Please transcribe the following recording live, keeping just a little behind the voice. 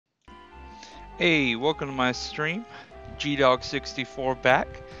Hey, welcome to my stream. GDog64 back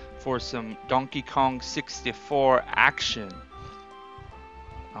for some Donkey Kong 64 action.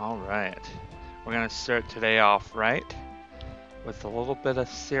 Alright, we're gonna start today off right with a little bit of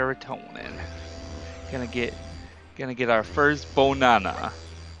serotonin. Gonna get our first banana.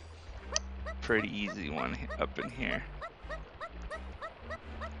 Pretty easy one up in here.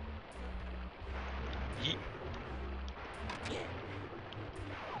 Yeet.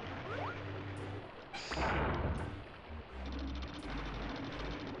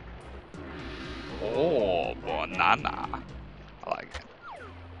 Oh, banana. I like it.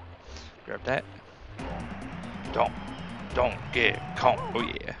 Grab that. Don't get caught. Oh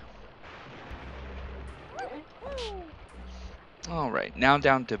yeah. Alright, now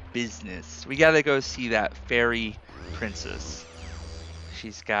down to business. We gotta go see that fairy princess.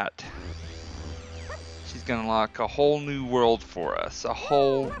 She's gonna unlock a whole new world for us. A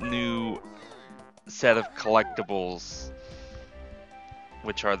whole new set of collectibles,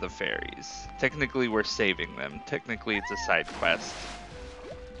 which are the fairies. Technically we're saving them. Technically it's a side quest.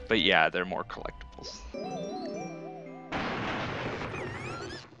 But yeah, they're more collectibles.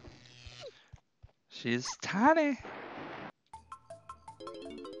 She's tiny.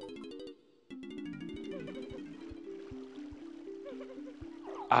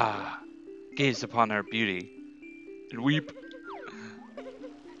 Ah, gaze upon her beauty and weep.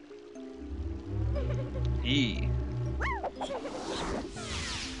 Yee.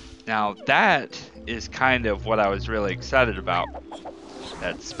 Now that is kind of what I was really excited about.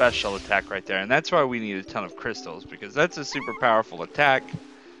 That special attack right there. And that's why we need a ton of crystals, because that's a super powerful attack.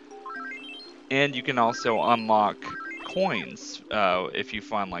 And you can also unlock coins if you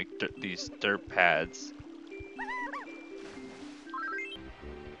find like these dirt pads.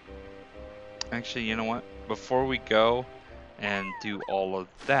 Actually, you know what? Before we go and do all of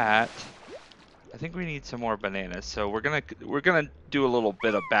that, I think we need some more bananas. So we're gonna do a little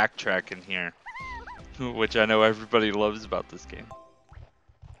bit of backtracking here, which I know everybody loves about this game.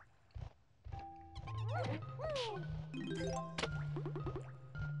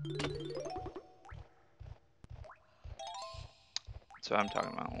 So I'm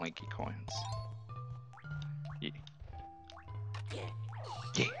talking about Linky coins. Yeah.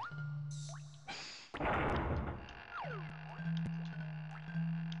 Yeah.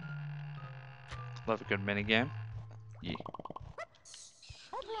 Love a good minigame. Yeah.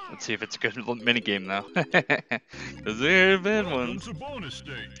 Let's see if it's a good minigame though. Because there have been ones. Bonus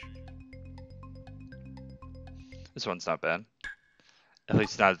stage. This one's not bad. At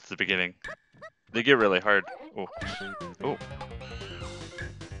least not at the beginning. They get really hard. Oh. Oh.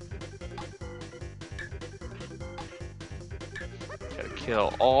 Gotta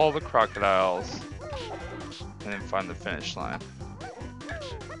kill all the crocodiles. And then find the finish line.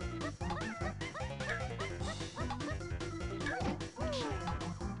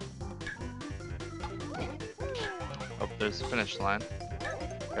 Oh, there's the finish line.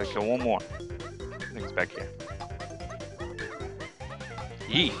 Gotta kill one more. I think it's back here.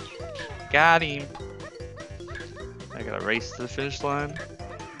 Yee! Got him! I gotta race to the finish line.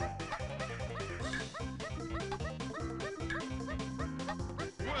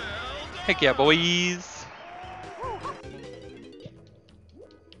 Heck yeah, boys!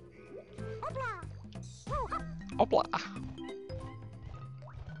 Hopla!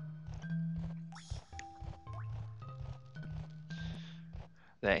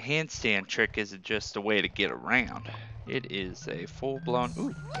 That handstand trick isn't just a way to get around. It is a full-blown...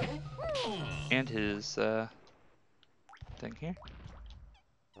 Ooh! And his, thing here.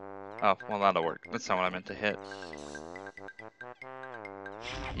 Oh, well that'll work. That's not what I meant to hit.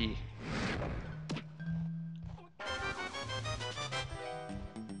 E.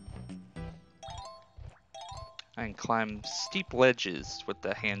 I can climb steep ledges with the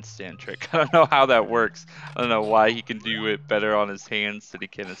handstand trick. I don't know how that works. I don't know why he can do it better on his hands than he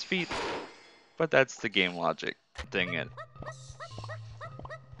can his feet. But that's the game logic thing. It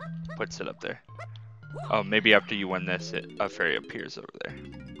puts it up there. Oh, maybe after you win this, a fairy appears over there.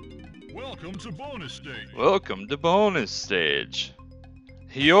 Welcome to bonus stage. Welcome to bonus stage.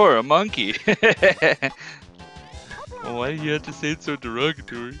 You're a monkey. Well, why do you have to say it so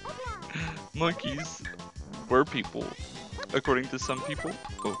derogatory? Monkeys were people, according to some people.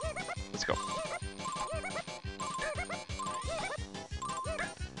 Oh, let's go.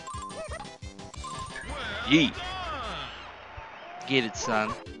 Yeet. Get it,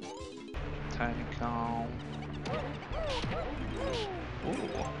 son. Tiny Kong.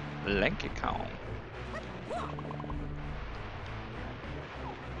 Ooh, Lanky Kong.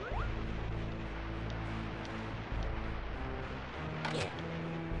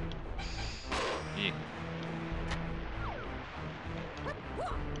 Yeah.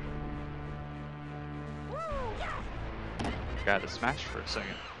 Got to smash for a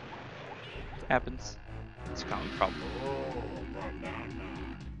second. Happens. It's a common problem.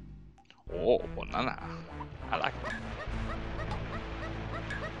 Oh, banana. I like it.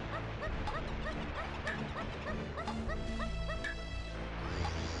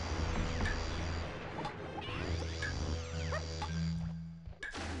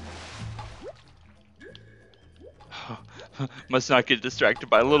 Must not get distracted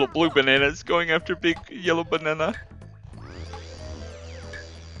by little blue bananas going after big yellow banana.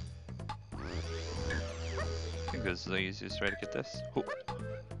 I think this is the easiest way to get this. Oh,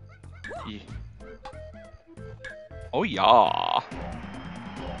 yeah. Oh yeah.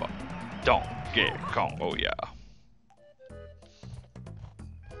 But don't get Kong. Oh yeah.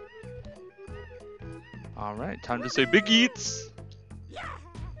 All right, time to say big eats.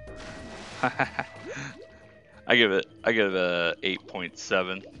 I give it a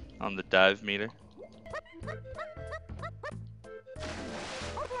 8.7 on the dive meter.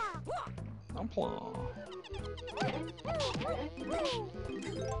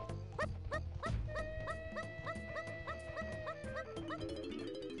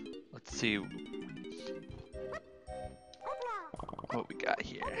 Let's see what we got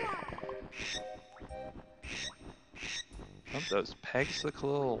here. Oh, those pegs look a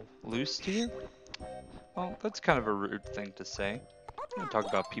little loose to you? Well, that's kind of a rude thing to say. You don't talk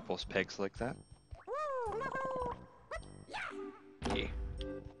about people's pegs like that. Yeah.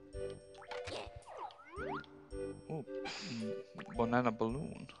 Oh, banana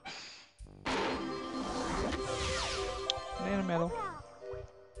balloon. Banana metal.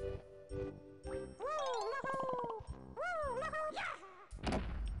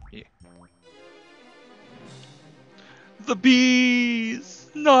 Yeah. The bees!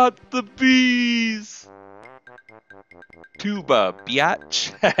 Not the bees! Tuba,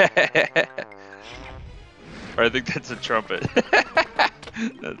 biatch. Or I think that's a trumpet.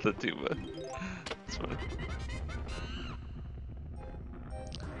 That's a tuba. That's funny.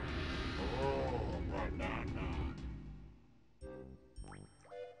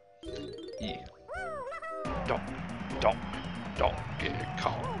 Yeah. Don't get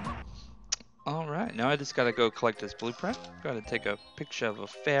caught. Alright, now I just gotta go collect this blueprint. Gotta take a picture of a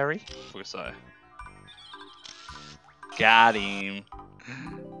fairy. What's that? Got him.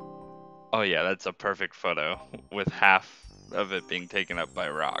 Oh yeah, that's a perfect photo with half of it being taken up by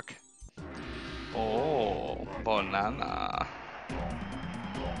rock. Oh, banana.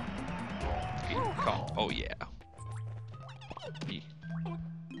 Oh yeah.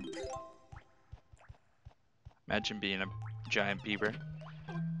 Imagine being a giant beaver.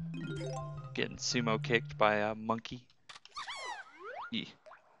 Getting sumo kicked by a monkey.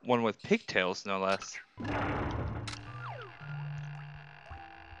 One with pigtails, no less.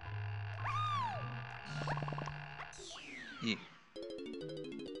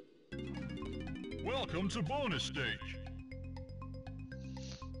 Welcome to bonus stage.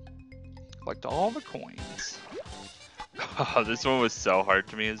 Collect all the coins. Oh, this one was so hard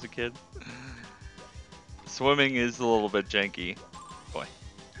to me as a kid. Swimming is a little bit janky. Boy.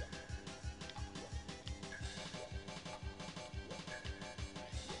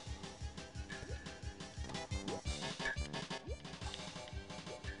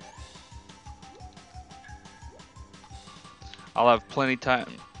 I'll have plenty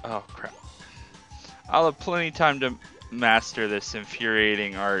time. Oh crap. I'll have plenty time to master this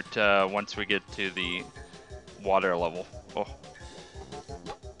infuriating art once we get to the water level. Oh.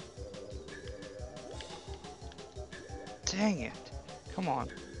 Dang it. Come on.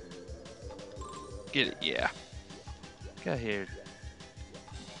 Get it, yeah. Get here.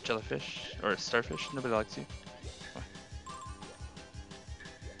 Jellyfish or starfish. Nobody likes you.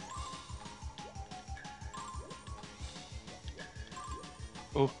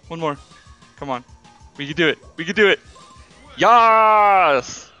 Oh, one more. Come on. We can do it. We can do it.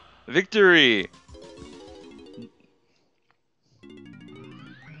 Yes! Victory!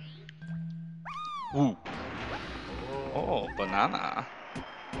 Woo. Oh, banana.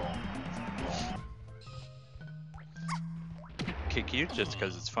 Kick you just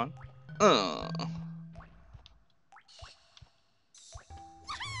because it's fun. Oops.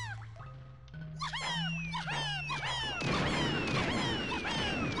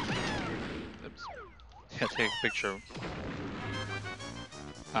 Yeah, take a picture.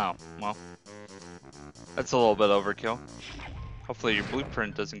 Oh, well. That's a little bit overkill. Hopefully your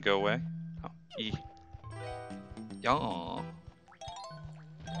blueprint doesn't go away. Oh, yeah. Oh.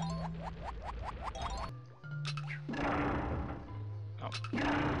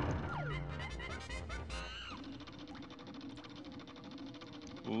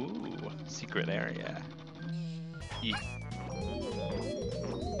 Ooh, secret area. Yeah.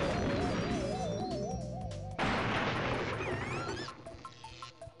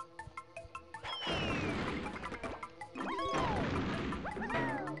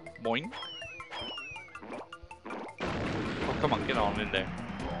 Boing. Oh, come on, get on in there.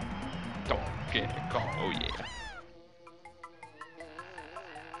 Don't get caught. Oh, yeah.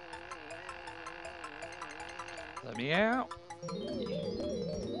 Let me out.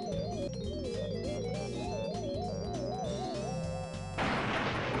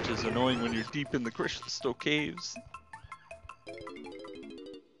 Which is annoying when you're deep in the crystal caves.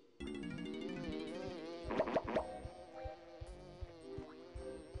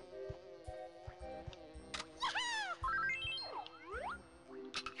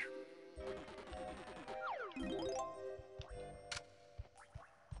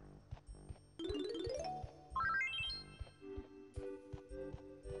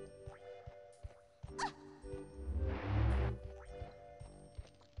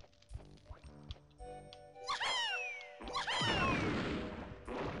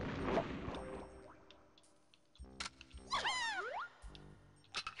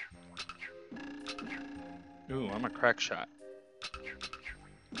 Ooh, I'm a crack shot.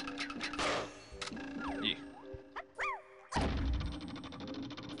 Yeah.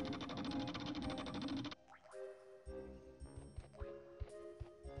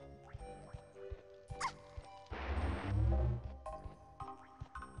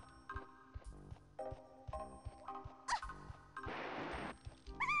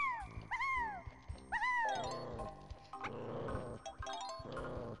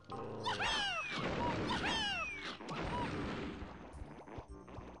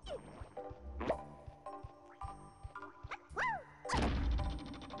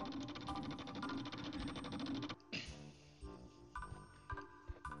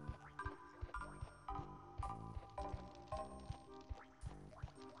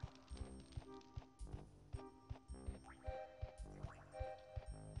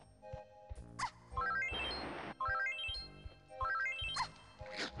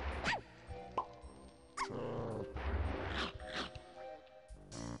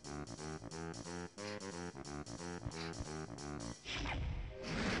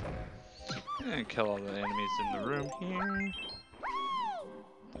 And kill all the enemies in the room here.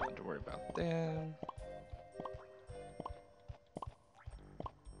 Don't have to worry about them.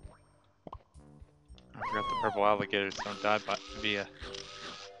 I forgot the purple alligators don't die via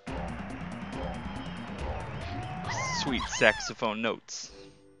sweet saxophone notes.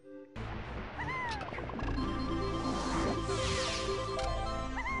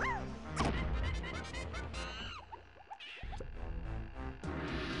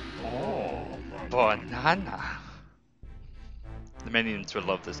 Oh, banana. The minions would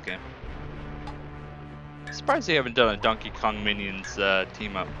love this game. Surprised they haven't done a Donkey Kong Minions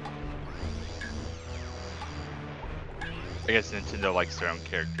team up. I guess Nintendo likes their own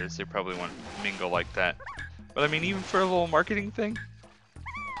characters. They probably won't mingle like that. But I mean, even for a little marketing thing.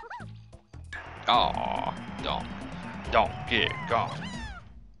 Aw, don't get gone.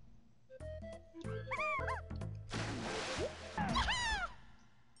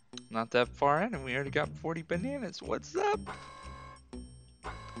 Not that far in, and we already got 40 bananas. What's up?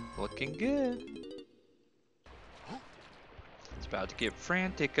 Looking good. It's about to get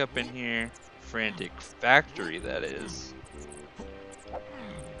frantic up in here. Frantic factory, that is.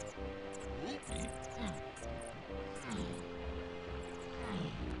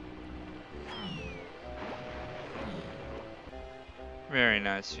 Very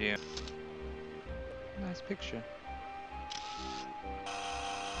nice view. Nice picture.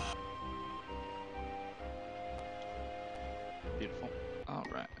 Beautiful.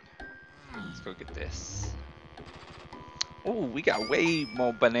 Alright. Let's go get this. Oh, we got way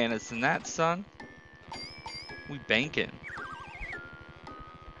more bananas than that, son. We banking.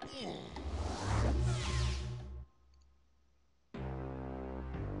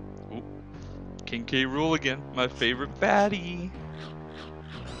 Ooh. King K. Rool again. My favorite baddie.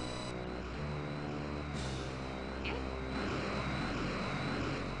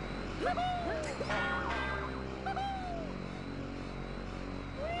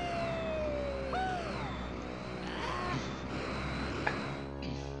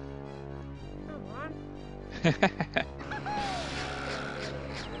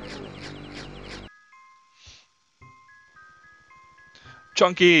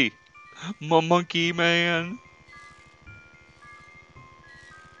 Chunky! My monkey man!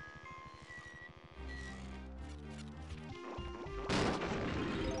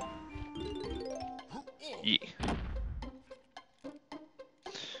 Yeah.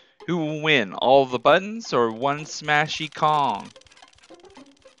 Who will win? All the buttons or one smashy Kong?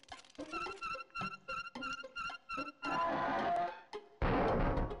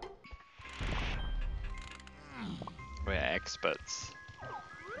 We're experts.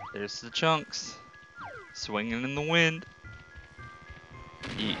 There's the chunks. Swinging in the wind.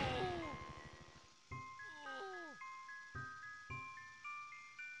 Yeah.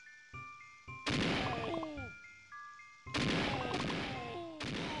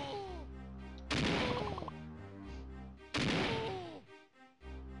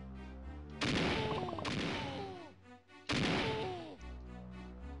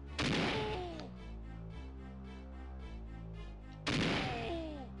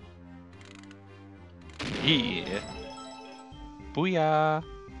 Yeah. Booyah.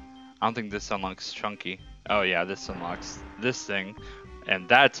 I don't think this unlocks Chunky. Oh yeah, this unlocks this thing. And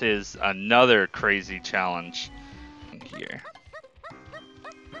that is another crazy challenge here.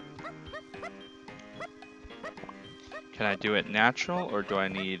 Can I do it natural or do I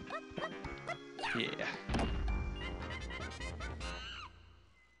need... Yeah.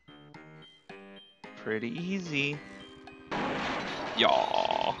 Pretty easy.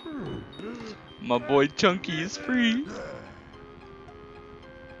 Yaw. My boy Chunky is free.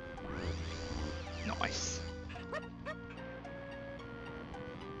 Nice.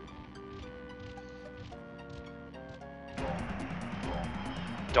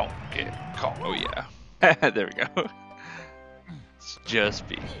 Don't get caught. Oh yeah. There we go. It's just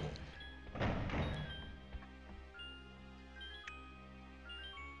B.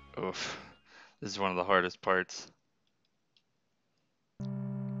 Oof. This is one of the hardest parts.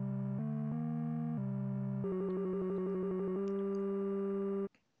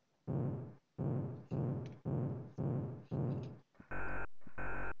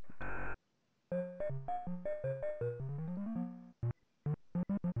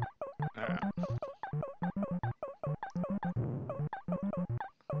 Alright.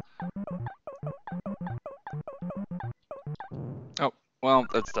 Oh, well,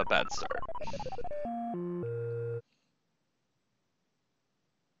 that's a bad start.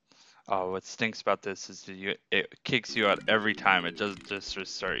 Oh, what stinks about this is that it kicks you out every time. It doesn't just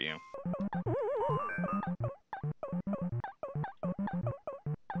restart you.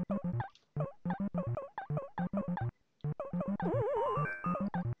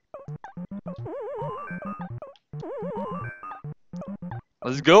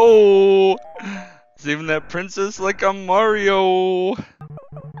 Let's go! Saving that princess like I'm Mario!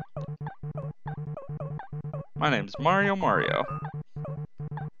 My name's Mario.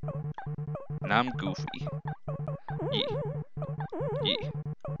 And I'm Goofy. Yeah. Yeah.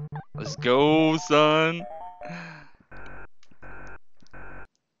 Let's go, son!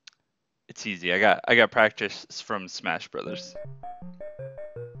 It's easy. I got practice from Smash Brothers.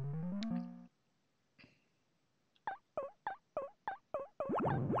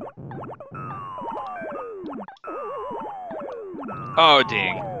 Oh,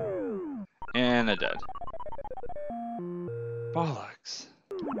 dang. And I died. Bollocks.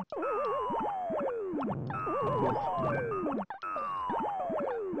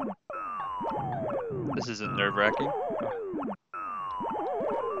 This isn't nerve-wracking.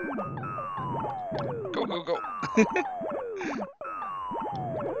 Go, go, go.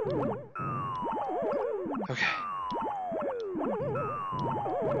 Okay.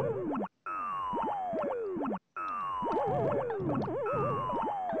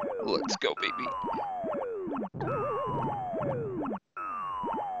 Let's go, baby.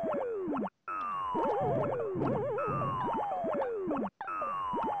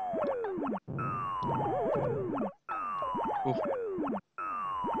 Ooh.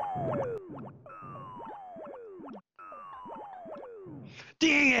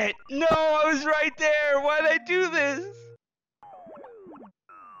 Dang it! No, I was right there! Why'd I do this?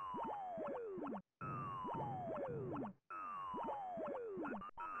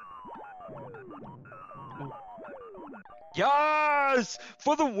 Yes!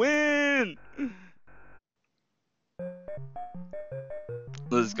 For the win!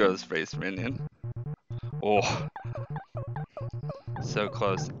 Let's go, Space Minion. Oh. So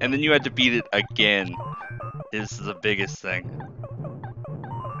close. And then you had to beat it again. This is the biggest thing.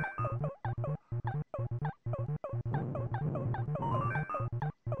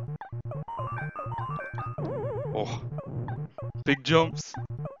 Oh. Big jumps.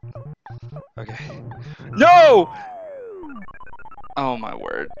 Okay. No! Oh my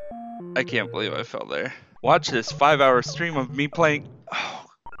word. I can't believe I fell there. Watch this 5-hour stream of me playing. Oh.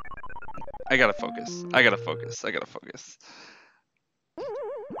 I gotta focus. I gotta focus. I gotta focus.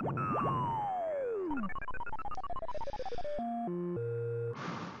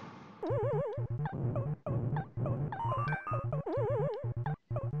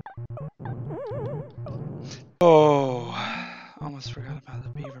 forgot about the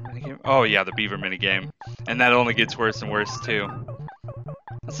beaver minigame. Oh yeah, the beaver minigame. And that only gets worse and worse too.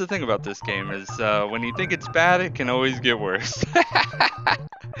 That's the thing about this game is when you think it's bad, it can always get worse.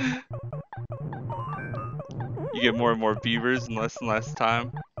 You get more and more beavers in less and less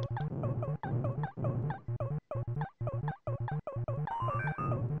time.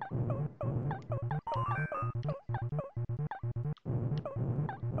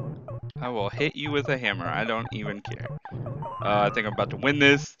 I will hit you with a hammer. I don't even care. I think I'm about to win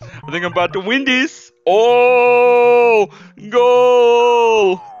this. I think I'm about to win this. Oh,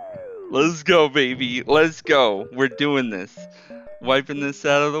 goal! Let's go, baby. Let's go. We're doing this. Wiping this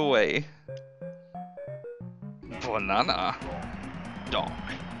out of the way. Banana. Donk.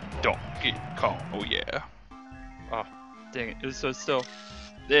 Donkey Kong. Oh, yeah. Oh, dang it. It was so still.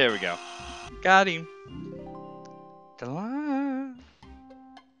 There we go. Got him. Ta-da.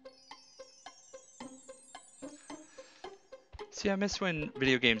 See, I miss when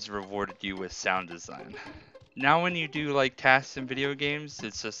video games rewarded you with sound design. Now when you do like tasks in video games,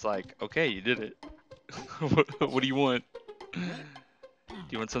 it's just like, okay, you did it. What do you want? Do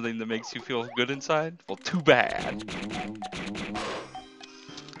you want something that makes you feel good inside? Well, too bad.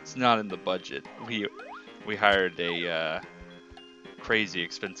 It's not in the budget. We hired a crazy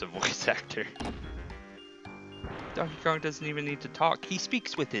expensive voice actor. Donkey Kong doesn't even need to talk. He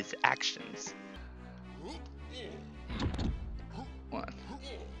speaks with his actions. 1,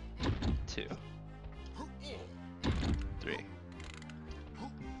 2, 3,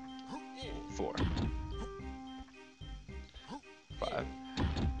 4, 5.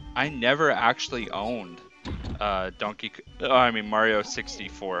 I never actually owned Mario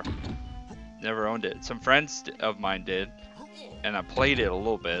 64. Never owned it. Some friends of mine did, and I played it a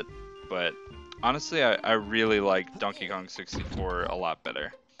little bit, but honestly, I really like Donkey Kong 64 a lot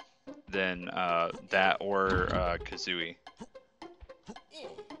better than that or Kazooie.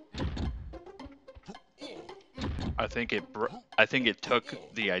 I think it took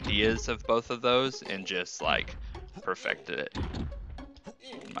the ideas of both of those and just like perfected it,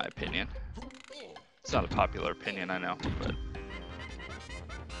 in my opinion. It's not a popular opinion, I know, but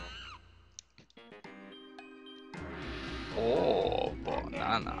oh,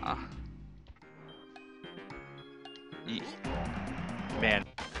 banana. Man.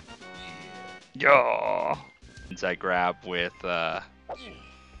 Yo. I grab with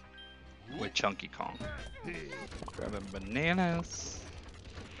Chunky Kong. Grabbing bananas.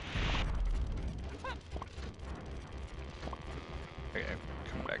 Okay,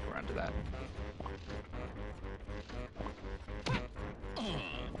 come back around to that.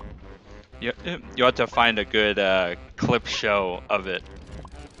 You have to find a good clip show of it.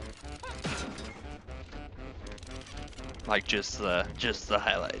 Like just the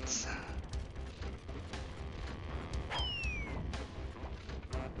highlights.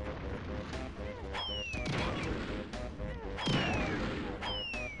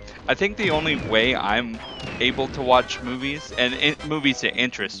 I think the only way I'm able to watch movies, and movies that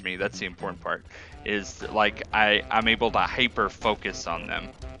interest me, that's the important part, is like I'm able to hyper focus on them.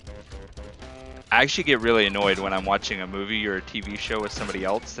 I actually get really annoyed when I'm watching a movie or a TV show with somebody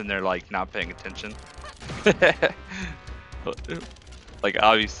else and they're like not paying attention. Like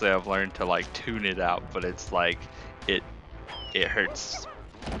obviously I've learned to like tune it out, but it's like it hurts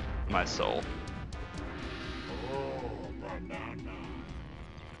my soul.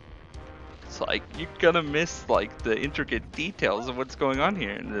 It's like you're gonna miss like the intricate details of what's going on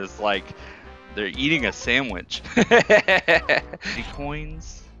here, and it's like they're eating a sandwich. Diddy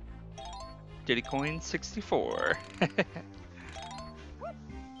coins. Diddy coins 64.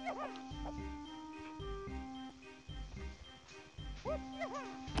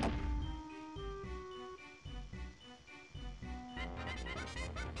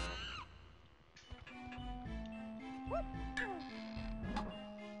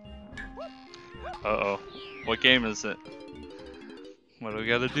 Uh-oh. What game is it? What do we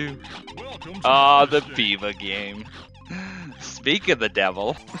gotta do? Ah, the Beaver game. Speak of the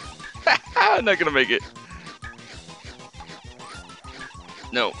devil. I'm not gonna make it.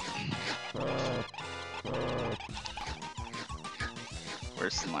 No.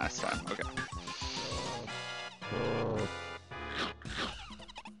 Worse than last time. Okay.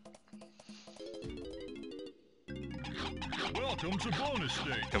 Welcome to bonus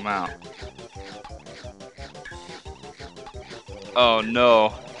stage. Come out. Oh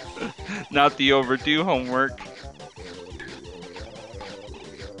no. Not the overdue homework.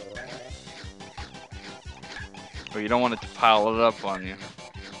 But you don't want it to pile it up on you.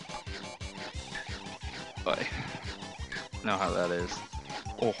 But know how that is.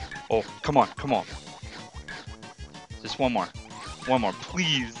 Oh, come on. Just one more. One more,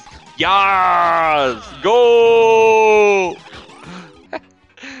 please. Yes! Go!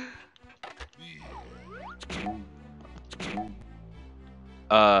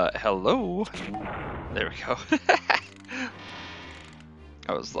 Hello? There we go.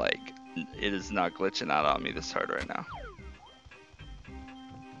 I was like, it is not glitching out on me this hard right now.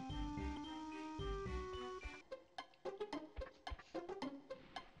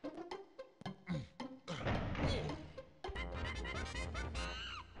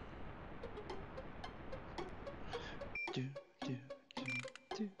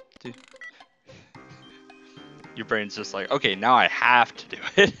 Your brain's just like, okay, now I have to do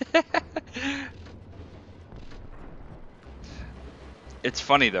it. It's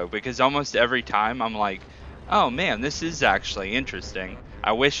funny though, because almost every time I'm like, oh man, this is actually interesting.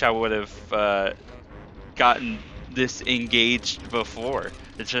 I wish I would have gotten this engaged before.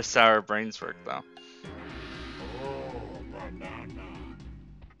 It's just how our brains work though.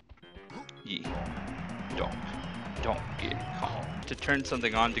 Yeah. Don't get calm. To turn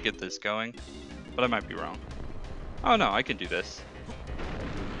something on to get this going, but I might be wrong. Oh no, I can do this.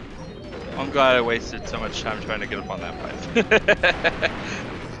 I'm glad I wasted so much time trying to get up on that pipe.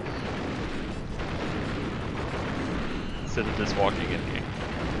 Instead of just walking in here.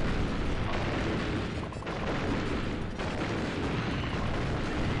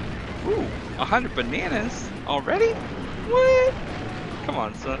 Ooh, 100 bananas already? What? Come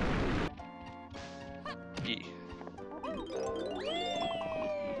on, son. Yeah.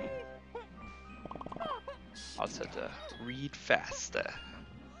 I'll just have to read faster.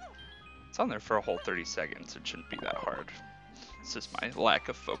 It's on there for a whole 30 seconds. It shouldn't be that hard. It's just my lack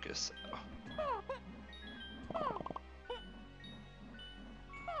of focus.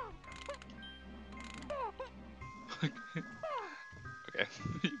 Okay,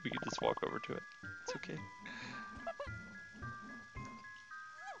 we can just walk over to it. It's okay.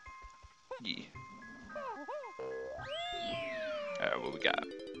 Yeah. Alright, what we got?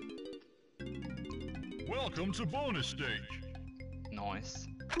 Welcome to bonus stage. Nice.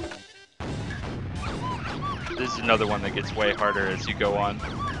 This is another one that gets way harder as you go on.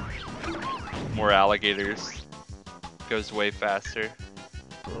 More alligators. Goes way faster.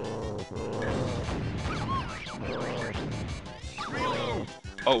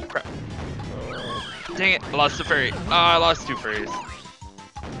 Oh crap. Dang it, I lost the fairy. Oh, I lost 2 fairies.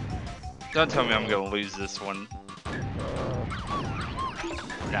 Don't tell me I'm gonna lose this one.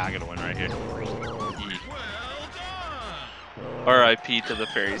 Nah, I'm gonna win right here. R.I.P. to the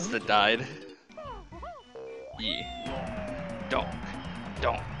fairies that died. Yeah.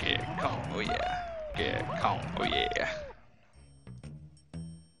 Don't get calm, oh yeah. Get calm, oh yeah.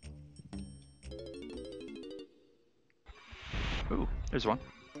 Ooh, there's one.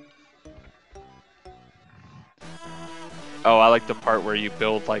 Oh, I like the part where you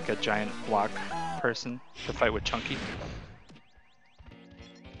build like a giant block person to fight with Chunky.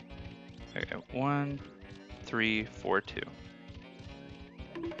 Okay, 1, 3, 4, 2.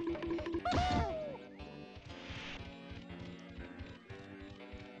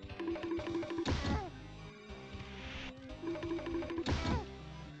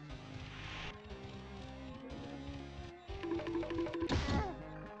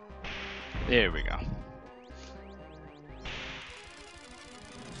 There we go.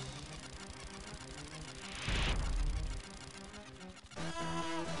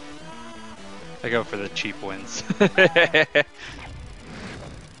 I go for the cheap wins.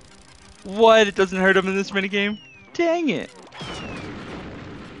 What? It doesn't hurt him in this minigame? Dang it.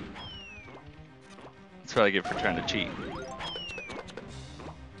 That's what I get for trying to cheat.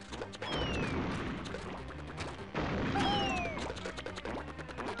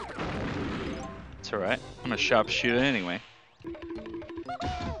 It's alright. I'm a sharpshooter anyway.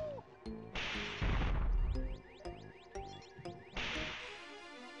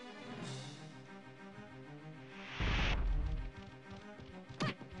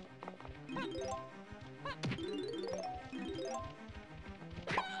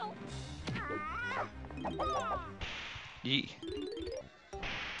 Yee.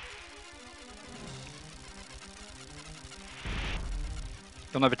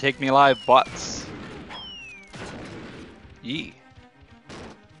 You'll never take me alive, bots. Yee.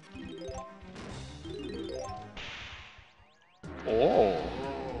 Oh.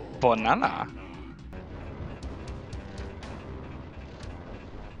 Banana.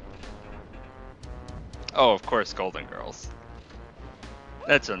 Oh, of course, Golden Girls.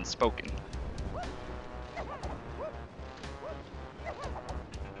 That's unspoken.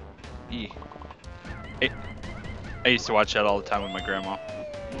 Yee. Hey. I used to watch that all the time with my grandma.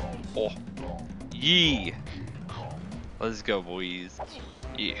 Oh. Yee. Let's go, boys.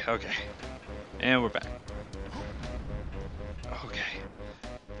 Yeah, okay. And we're back. Okay.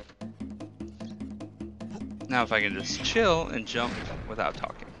 Now if I can just chill and jump without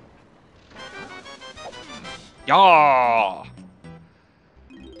talking. Yaw!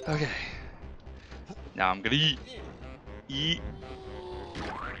 Okay. Now I'm gonna eat. Eat.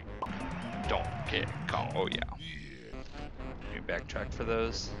 Don't get caught. Oh yeah. Let me backtrack for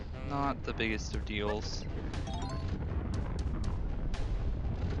those. Not the biggest of deals.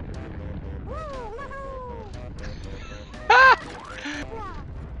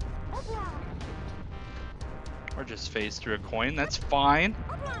 Or just phase through a coin. That's fine.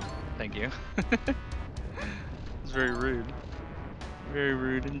 Thank you. It's very rude. Very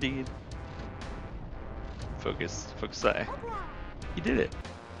rude indeed. Focus. Focus eye. You did it.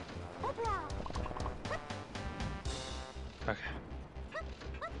 Okay.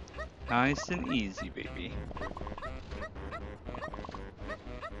 Nice and easy, baby.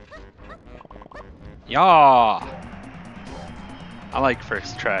 Yeah. I like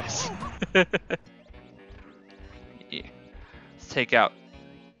first tries. Yeah. Let's take out.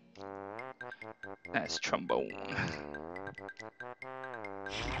 That's trombone.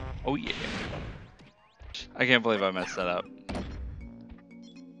 Oh yeah. I can't believe I messed that up.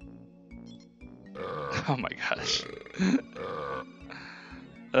 Oh my gosh.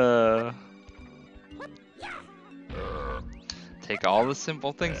 Take all the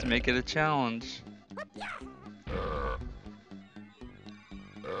simple things and make it a challenge.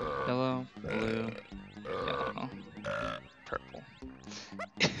 Yellow, blue, yellow, purple.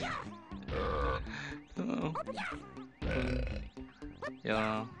 Yellow, blue,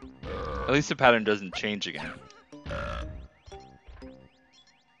 yellow. At least the pattern doesn't change again.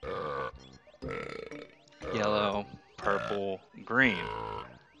 Yellow, purple, green.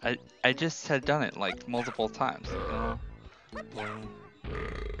 I just had done it like multiple times. Yellow, blue,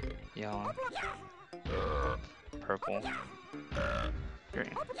 yellow, purple,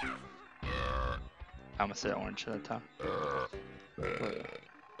 green. I almost said orange at a time. Blue,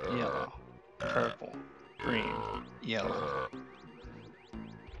 yellow, purple, green, yellow,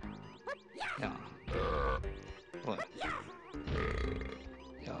 yellow, blue,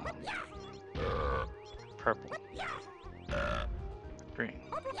 yellow, purple, green.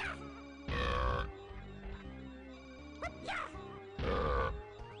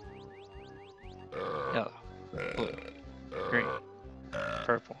 Yellow, blue, green,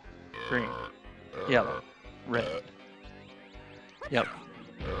 purple, green, yellow, red, yellow,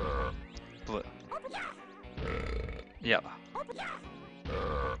 blue, yellow,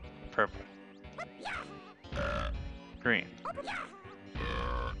 purple, green,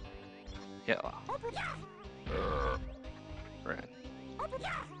 yellow, red.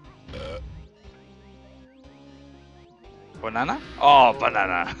 Banana? Oh,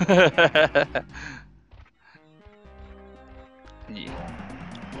 banana. Yeah.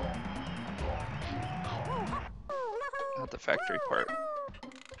 Not the factory part.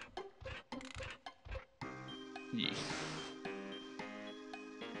 Yeah.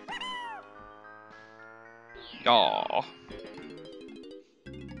 Aw.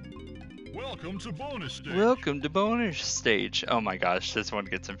 Welcome to bonus stage. Welcome to bonus stage. Oh my gosh, this one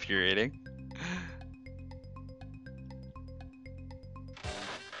gets infuriating.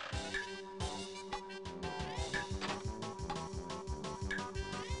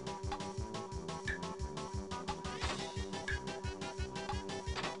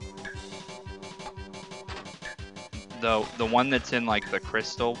 The one that's in like the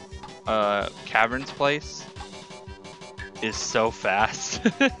crystal caverns place is so fast.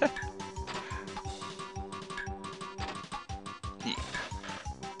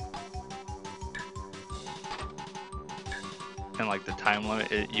 And like the time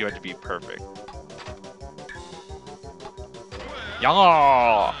limit, you had to be perfect.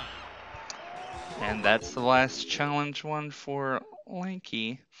 Yeah. And that's the last challenge one for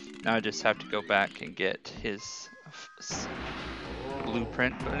Lanky. Now I just have to go back and get his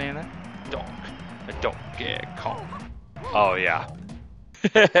blueprint banana. Don't get caught. Oh yeah.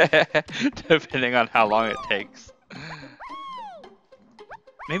 Depending on how long it takes.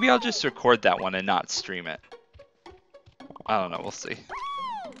 Maybe I'll just record that one and not stream it. I don't know, we'll see.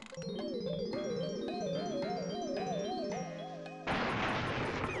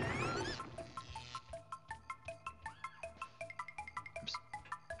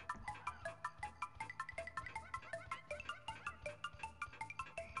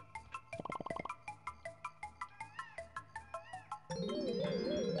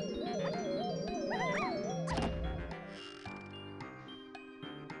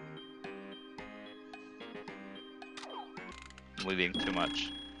 bleeding too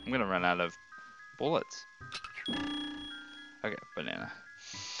much. I'm gonna run out of bullets. Okay, banana.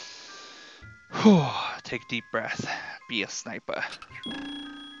 Whew, take a deep breath. Be a sniper.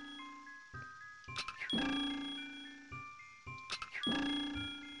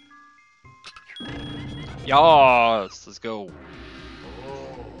 Yes, let's go.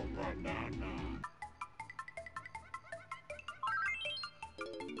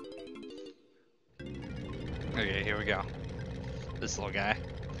 Okay, here we go. This little guy.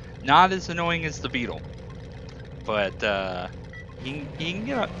 Not as annoying as the beetle, but he can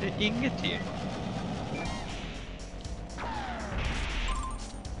get to you.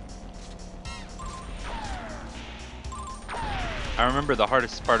 I remember the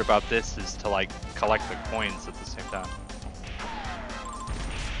hardest part about this is to like collect the coins at the same time.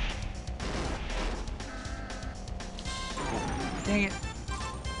 Dang it.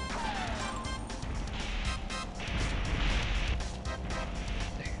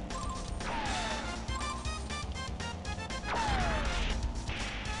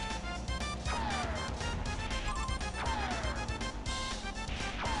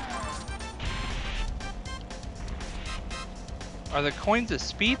 Are the coins a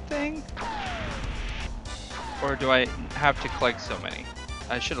speed thing? Or do I have to collect so many?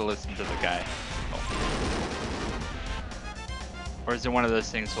 I should have listened to the guy. Oh. Or is it one of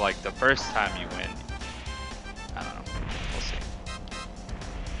those things where, like, the first time you win? I don't know. We'll see.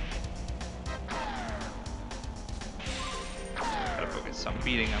 Gotta focus on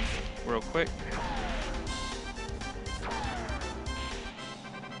beating him real quick.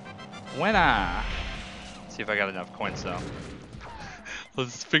 Winner! See if I got enough coins though.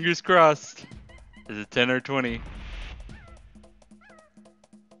 Let's fingers crossed. Is it 10 or 20?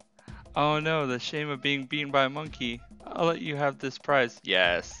 Oh no, the shame of being beaten by a monkey. I'll let you have this prize.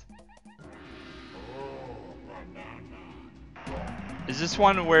 Yes. Is this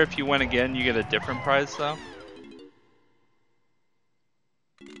one where if you win again, you get a different prize though?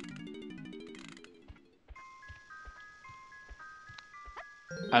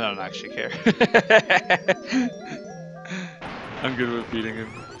 I don't actually care. I'm good with beating him.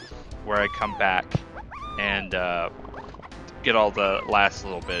 Where I come back and get all the last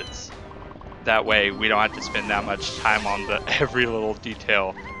little bits. That way we don't have to spend that much time on the every little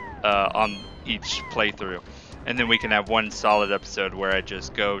detail on each playthrough. And then we can have one solid episode where I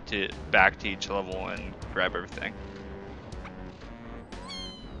just go back to each level and grab everything.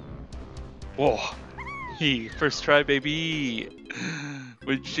 Whoa. First try, baby.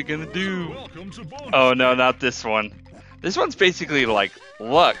 What you gonna do? Oh no, not this one. This one's basically like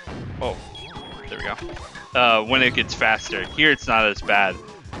luck. Oh, there we go. When it gets faster. Here it's not as bad.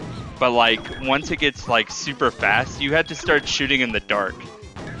 But like, once it gets like super fast, you had to start shooting in the dark.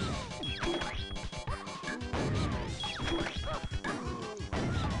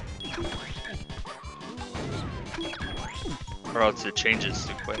 Or else it changes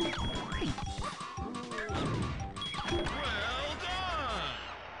too quick.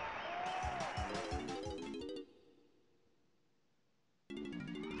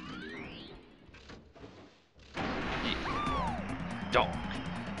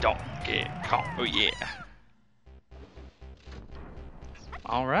 Don't get caught. Oh yeah.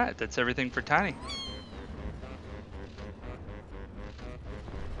 Alright, that's everything for Tiny.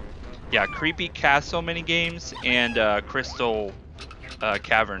 Yeah, creepy castle minigames and crystal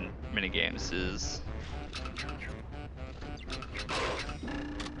cavern minigames is...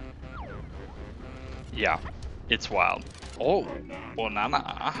 Yeah, it's wild. Oh,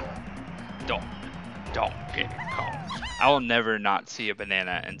 banana. Don't get caught. I will never not see a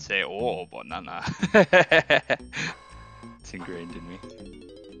banana and say, oh, banana. It's ingrained in me.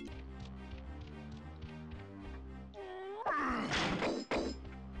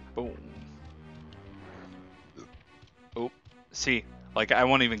 Boom. Oh, see, like I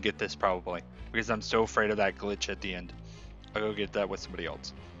won't even get this probably because I'm so afraid of that glitch at the end. I'll go get that with somebody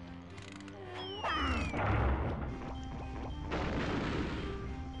else.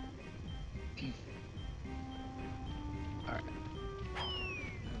 Alright.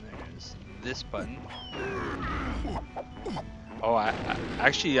 And there's this button. Oh,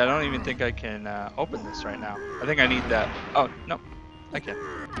 actually, I don't even think I can open this right now. I think I need that. Oh, no, I can.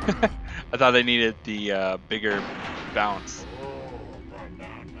 I thought I needed the bigger bounce.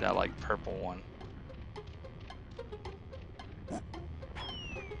 That, like, purple one.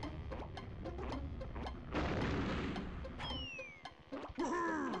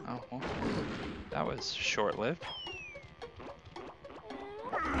 Oh, well, that was short-lived.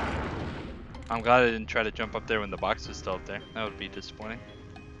 I'm glad I didn't try to jump up there when the box was still up there. That would be disappointing.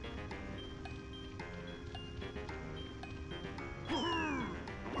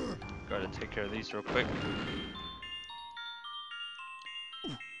 try to take care of these real quick.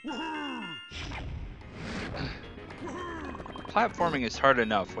 Platforming is hard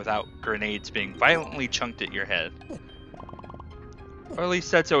enough without grenades being violently chunked at your head. Or at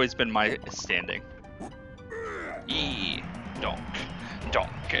least that's always been my standing. Yee. Donk.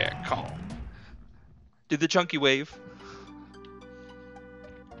 Donkey Kong. Did the chunky wave?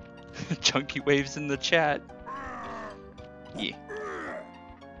 Chunky waves in the chat. Yeah.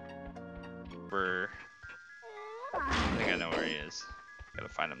 I think I know where he is. Gotta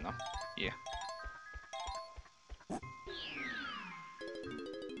find him though. Yeah.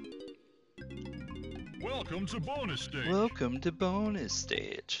 Welcome to bonus stage. Welcome to bonus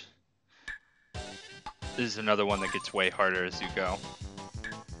stage. This is another one that gets way harder as you go.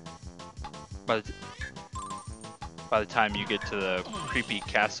 By the time you get to the creepy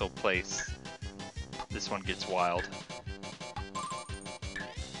castle place, this one gets wild.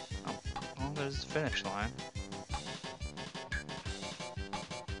 Oh, there's the finish line.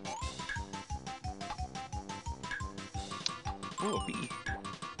 Ooh, a bee.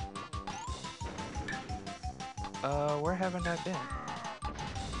 Where haven't I been?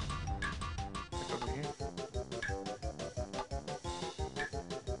 Like over here?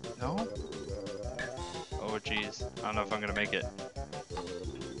 No? Oh geez, I don't know if I'm gonna make it.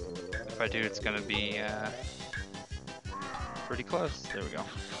 If I do, it's gonna be pretty close. There we go.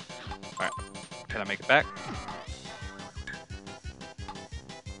 Alright, can I make it back?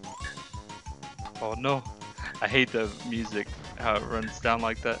 Oh no, I hate the music, how it runs down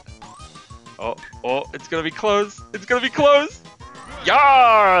like that. Oh, it's gonna be close. It's gonna be close.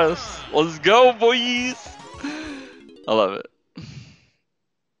 Yes! Let's go, boys. I love it.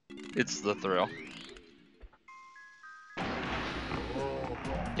 It's the thrill.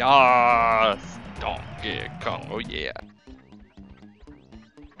 Yes! Donkey Kong. Oh yeah.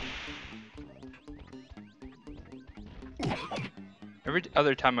 Every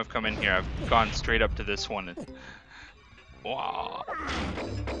other time I've come in here, I've gone straight up to this one and wow.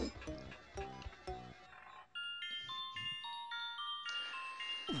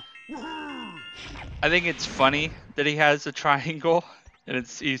 I think it's funny that he has a triangle and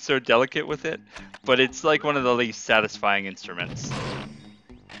he's so delicate with it, but it's like one of the least satisfying instruments.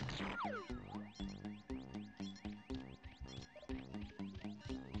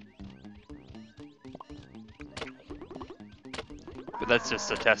 But that's just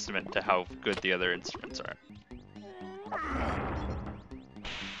a testament to how good the other instruments are.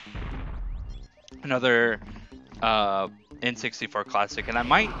 Another N64 classic, and I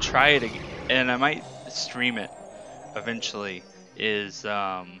might try it again, and I might stream it eventually, is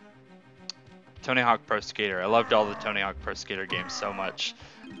Tony Hawk Pro Skater. I loved all the Tony Hawk Pro Skater games so much.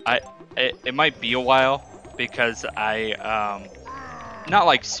 It might be a while because I not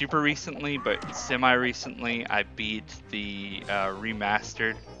like super recently, but semi-recently, I beat the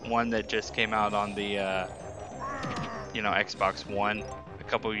remastered one that just came out on the Xbox One a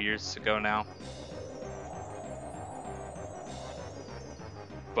couple years ago now.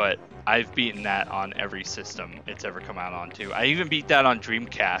 But I've beaten that on every system it's ever come out on too. I even beat that on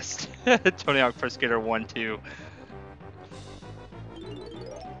Dreamcast. Tony Hawk Pro Skater 1, 2.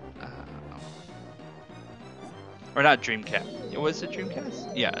 Or not Dreamcast. Was it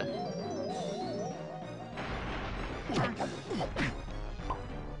Dreamcast? Yeah.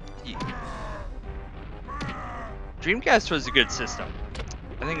 Dreamcast was a good system.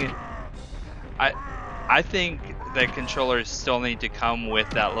 I think that controllers still need to come with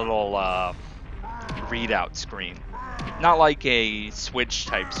that little readout screen. Not like a Switch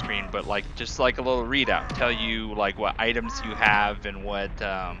type screen, but like just like a little readout. Tell you like what items you have and what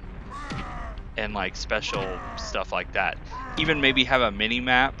and like special stuff like that. Even maybe have a mini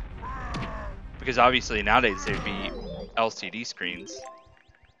map, because obviously nowadays they'd be LCD screens.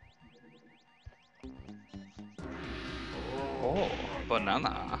 Oh,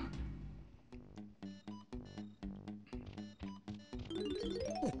 banana.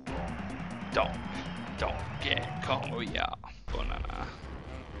 Donkey Kong, oh yeah, banana.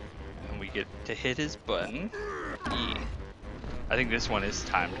 And we get to hit his button. Yeah. I think this one is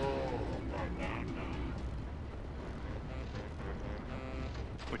timed.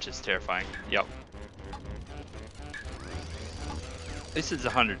 Which is terrifying. Yep. This is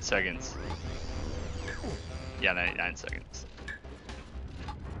 100 seconds. Yeah, 99 seconds.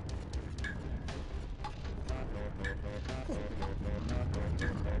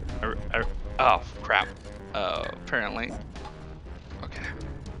 Oh crap. Apparently. Okay.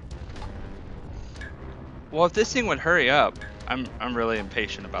 Well, if this thing would hurry up, I'm really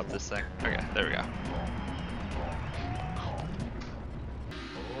impatient about this thing. Okay, there we go.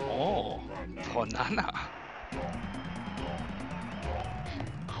 Oh. Banana.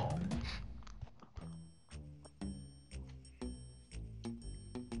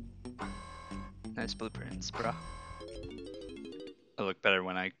 Nice blueprints, bruh. I look better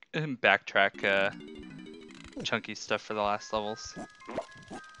when I backtrack chunky stuff for the last levels.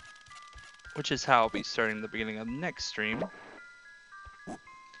 Which is how I'll be starting the beginning of the next stream.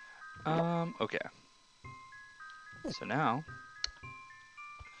 Okay. So now,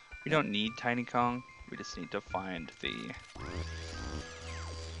 we don't need Tiny Kong. We just need to find the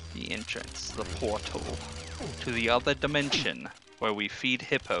entrance, the portal to the other dimension where we feed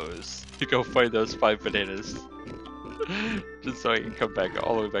hippos to go find those 5 bananas. Just so I can come back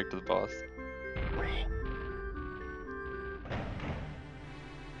all the way back to the boss.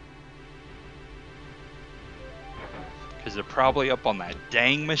 Because they're probably up on that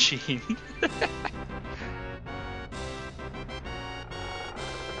dang machine.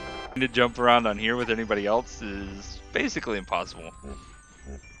 To jump around on here with anybody else is basically impossible.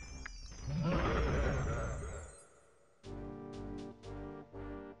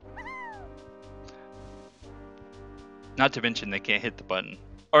 Not to mention they can't hit the button.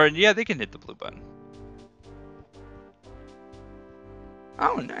 Or yeah, they can hit the blue button.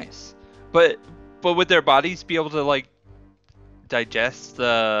 Oh, nice. But would their bodies be able to like digest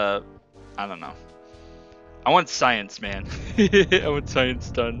the? I don't know. I want science, man. I want science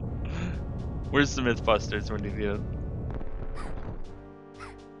done. Where's the Mythbusters when you need them?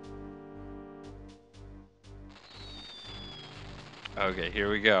 Okay, here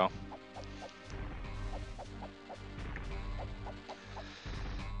we go.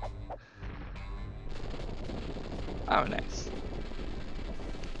 Oh, nice.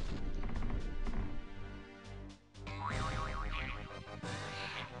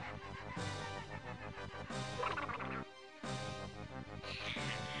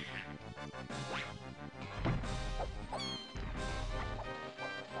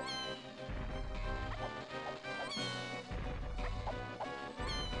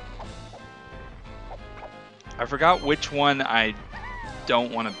 I forgot which one I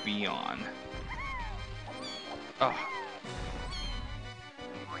don't want to be on. Oh.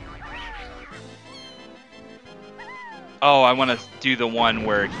 Oh, I want to do the one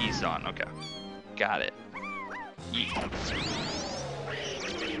where he's on. Okay. Got it.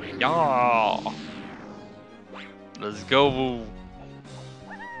 Yeah. Let's go.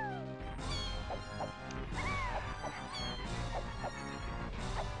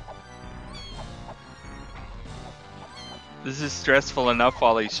 This is stressful enough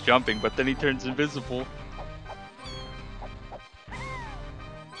while he's jumping, but then he turns invisible.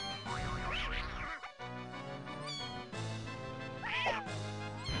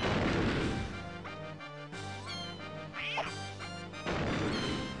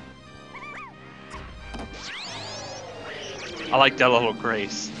 I like that little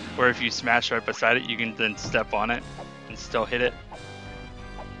grace, where if you smash right beside it, you can then step on it and still hit it.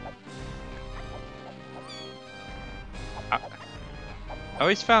 I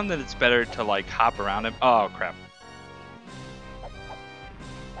always found that it's better to like hop around him. Oh crap.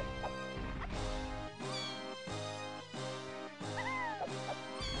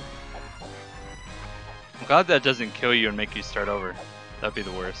 I'm glad that doesn't kill you and make you start over. That'd be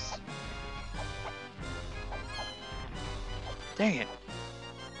the worst. Dang it.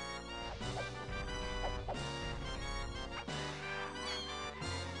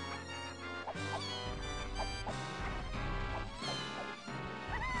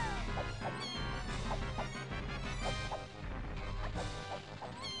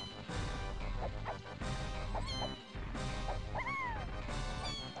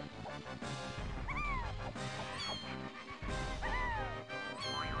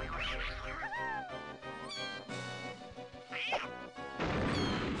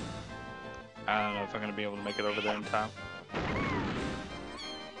 I don't know if I'm gonna be able to make it over there in time.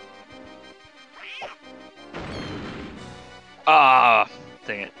 Ah,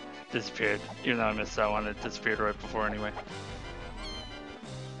 dang it. Disappeared. Even though I missed that one, it disappeared right before anyway.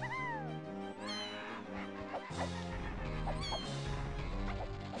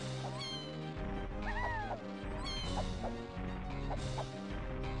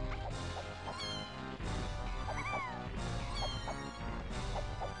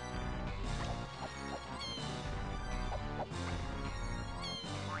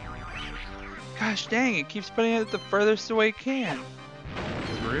 Gosh dang, it keeps putting it the furthest away it can.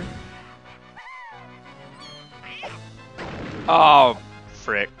 It's rude. Oh,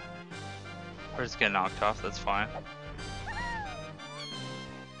 frick. We're just getting knocked off, that's fine.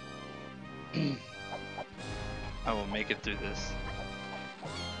 I will make it through this.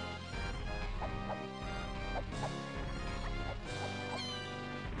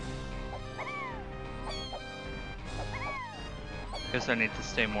 Guess I need to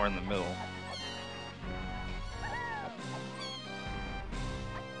stay more in the middle.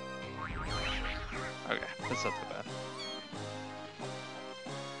 Okay, that's not too bad.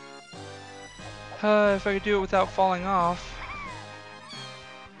 If I could do it without falling off.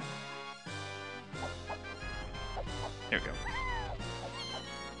 Here we go.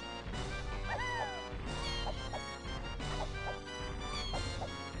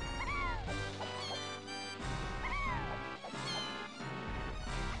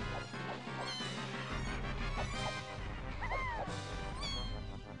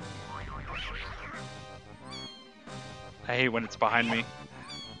 I hate when it's behind me.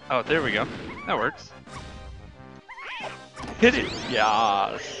 Oh, there we go. That works. Hit it!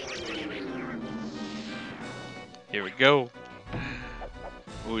 Yes! Here we go.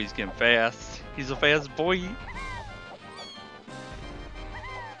 Ooh, he's getting fast. He's a fast boy.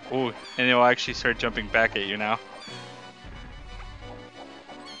 Ooh, and he'll actually start jumping back at you now.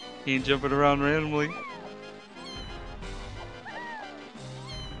 He ain't jumping around randomly.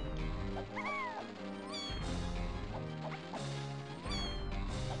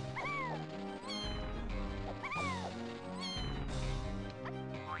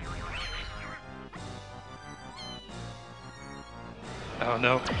 Oh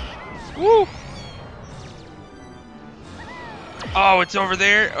no. Woo! Oh, it's over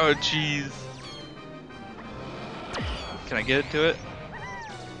there? Oh, jeez. Can I get it to it?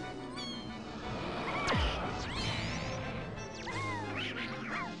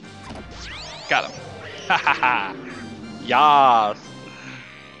 Got him. Ha ha ha. Yas.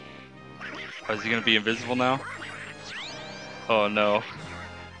 Oh, is he gonna be invisible now? Oh no.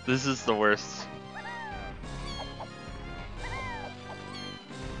 This is the worst.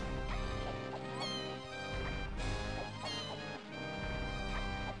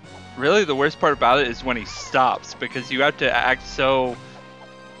 Really, the worst part about it is when he stops, because you have to act so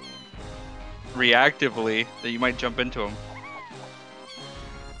reactively that you might jump into him.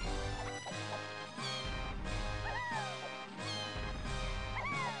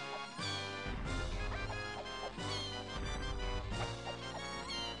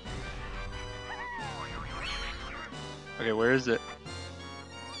 Okay, where is it?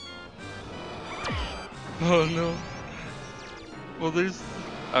 Oh no. Well, there's...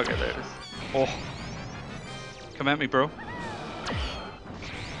 Okay, there it is. Oh. Come at me, bro.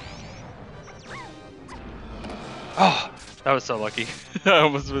 Oh, that was so lucky. I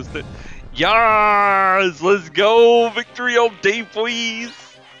almost missed it. Yes! Let's go! Victory all day, boys!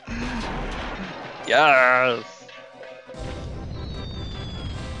 Yes!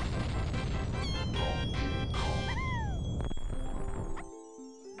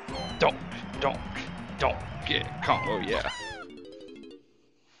 Don't get caught. Oh, yeah.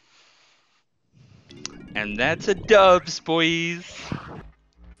 And that's a dubs, boys.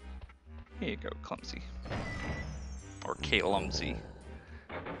 Here you go, Clumsy. Or K-Lumsy.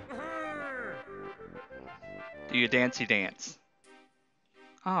 Do you dancey dance?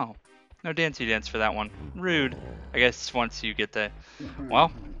 Oh, no dancey dance for that one. Rude. I guess once you get the...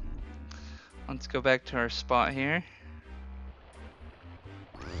 Well, let's go back to our spot here.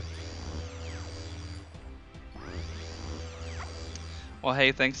 Well,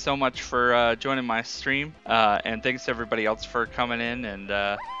 hey, thanks so much for joining my stream, and thanks to everybody else for coming in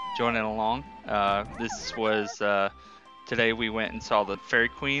and joining along. This was today we went and saw the Fairy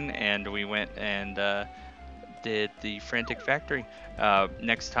Queen, and we went and did the Frantic Factory.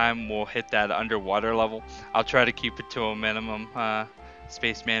 Next time we'll hit that underwater level. I'll try to keep it to a minimum,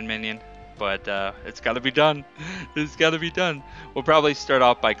 Spaceman Minion, but it's got to be done. It's got to be done. We'll probably start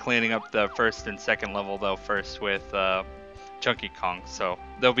off by cleaning up the first and second level though first with Chunky Kong, so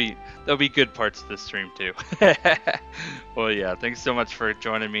there'll be good parts of this stream too. Well, yeah, thanks so much for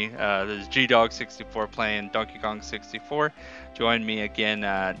joining me. This is GDog64 playing Donkey Kong 64. Join me again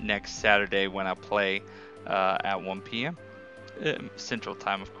next Saturday when I play at 1 p.m. Central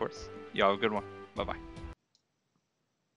Time, of course. Y'all have a good one. Bye bye.